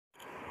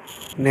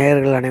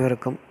நேயர்கள்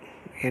அனைவருக்கும்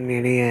என்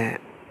இனிய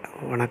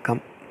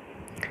வணக்கம்.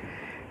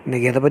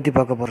 இன்றைக்கி எதை பற்றி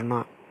பார்க்க போகிறோன்னா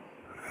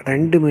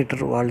 2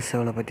 மீட்டர் வால்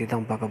சேவலை பற்றி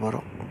தான் பார்க்க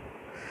போகிறோம்.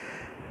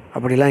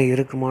 அப்படிலாம்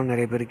இருக்குமான்னு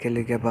நிறைய பேர்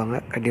கேள்வி கேட்பாங்க.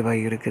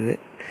 கண்டிப்பாக இருக்குது.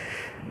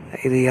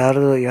 இது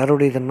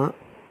யாருடையதுன்னா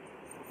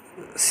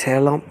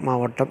சேலம்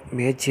மாவட்டம்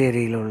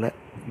மேச்சேரியில் உள்ள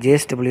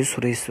JSW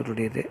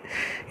சுரேஷருடையது.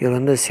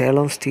 இவர்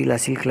சேலம் ஸ்டீல்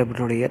அசில்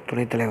கிளப்பினுடைய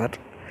துணைத் தலைவர்.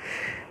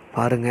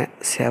 பாருங்கள்,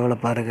 சேவலை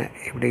பாருங்கள்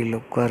எப்படி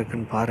லுக்காக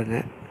இருக்குன்னு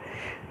பாருங்கள்.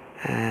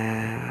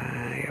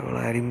 எவ்வளோ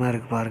அருமையாக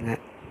இருக்குது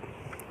பாருங்கள்.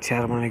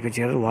 சேர்மனைக்கு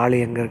வச்சு வாளி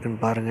எங்கே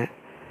இருக்குதுன்னு பாருங்கள்.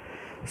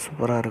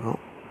 சூப்பராக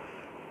இருக்கும்.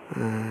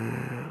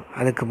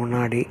 அதுக்கு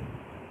முன்னாடி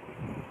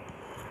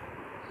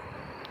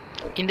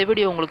இந்த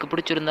வீடியோ உங்களுக்கு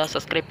பிடிச்சிருந்தா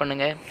சப்ஸ்கிரைப்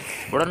பண்ணுங்கள்.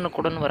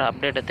 உடனுக்குடன் வர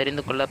அப்டேட்டை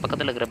தெரிந்து கொள்ள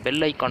பக்கத்தில் இருக்கிற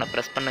பெல் ஐக்கானை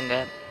ப்ரெஸ்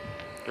பண்ணுங்கள்.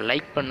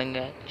 லைக்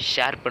பண்ணுங்கள்,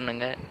 ஷேர்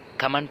பண்ணுங்கள்,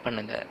 கமெண்ட்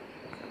பண்ணுங்கள்.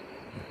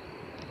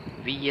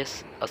 VS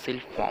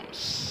Aseel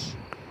forms.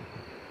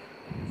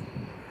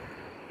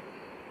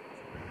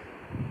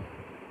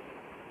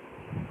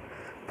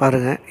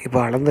 பாருங்கள், இப்போ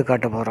அளந்து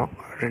காட்ட போகிறோம்.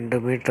 2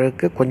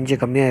 மீட்டருக்கு கொஞ்சம்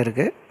கம்மியாக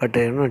இருக்குது. பட்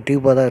இன்னும்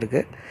டியூப்பாக தான்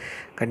இருக்குது.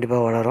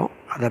 கண்டிப்பாக வளரும்.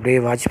 அதை அப்படியே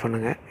வாட்ச்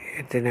பண்ணுங்கள்.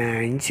 எத்தனை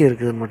இன்ச்சு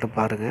இருக்குதுன்னு மட்டும்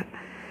பாருங்கள்.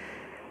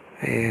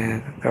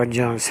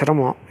 கொஞ்சம்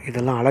சிரமம்,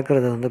 இதெல்லாம்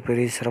அளக்கிறது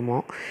பெரிய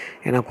சிரமம்.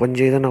 ஏன்னா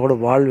கொஞ்சம் இதுனா கூட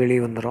வால்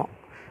வெளியே வந்துடும்.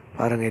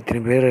 பாருங்கள் எத்தனை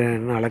பேர்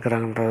இன்னும்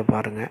அளக்குறாங்கன்றதை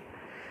பாருங்கள்.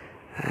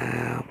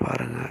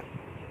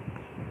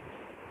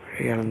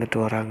 இழந்துட்டு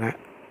வராங்க.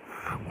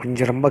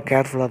 கொஞ்சம் ரொம்ப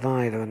கேர்ஃபுல்லாக தான்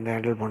இதை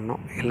ஹேண்டில்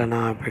பண்ணணும், இல்லைன்னா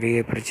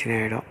பெரிய பிரச்சனை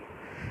ஆகிடும்.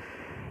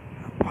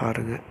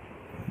 பாருங்கள்,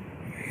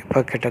 இப்போ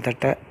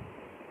கிட்டத்தட்ட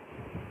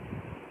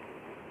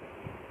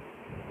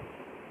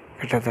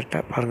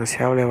பாருங்கள்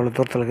சேவல் எவ்வளோ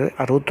தூரத்தில் இருக்குது.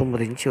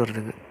 69 இன்ச்சு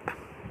வருதுங்க.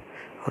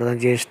 அவர்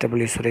தான்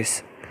JSW சுரேஷ்.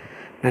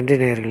 நன்றி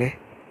நேயர்களே.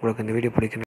 உங்களுக்கு இந்த வீடியோ பிடிக்கணும்.